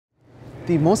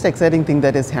The most exciting thing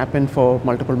that has happened for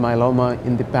multiple myeloma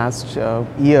in the past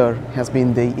year has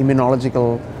been the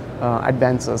immunological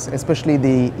advances, especially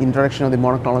the introduction of the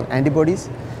monoclonal antibodies.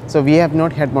 So we have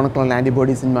not had monoclonal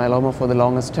antibodies in myeloma for the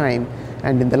longest time,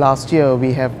 and in the last year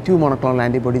we have 2 monoclonal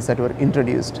antibodies that were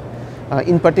introduced.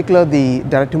 In particular, the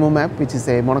daratumumab, which is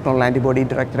a monoclonal antibody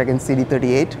directed against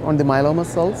CD38 on the myeloma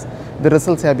cells, the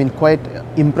results have been quite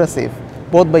impressive,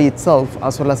 both by itself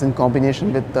as well as in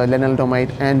combination with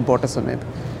lenalidomide and bortezomib.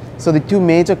 So the 2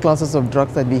 major classes of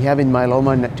drugs that we have in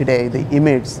myeloma today, the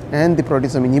IMiDs and the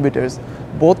proteasome inhibitors,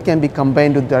 both can be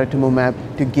combined with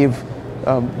daratumumab to give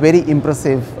very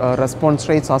impressive response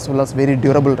rates as well as very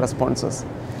durable responses.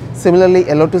 Similarly,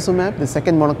 elotuzumab, the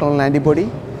second monoclonal antibody,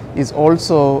 is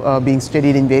also being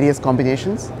studied in various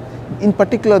combinations. In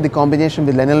particular, the combination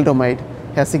with lenalidomide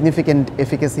has significant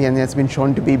efficacy and has been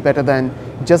shown to be better than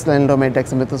just lenalidomide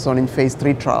dexamethasone in phase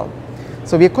 3 trial.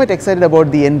 So we are quite excited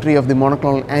about the entry of the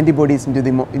monoclonal antibodies into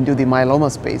the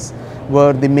myeloma space,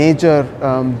 where the major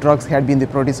drugs had been the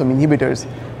proteasome inhibitors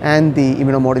and the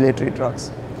immunomodulatory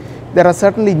drugs. There are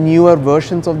certainly newer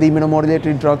versions of the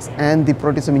immunomodulatory drugs and the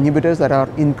proteasome inhibitors that are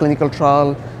in clinical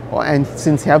trial and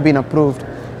since have been approved,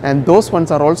 and those ones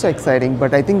are also exciting,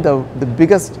 but I think the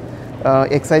biggest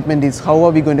excitement is how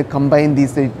are we going to combine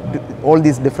all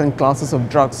these different classes of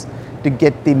drugs to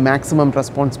get the maximum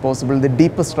response possible, the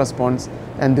deepest response,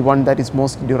 and the one that is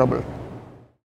most durable.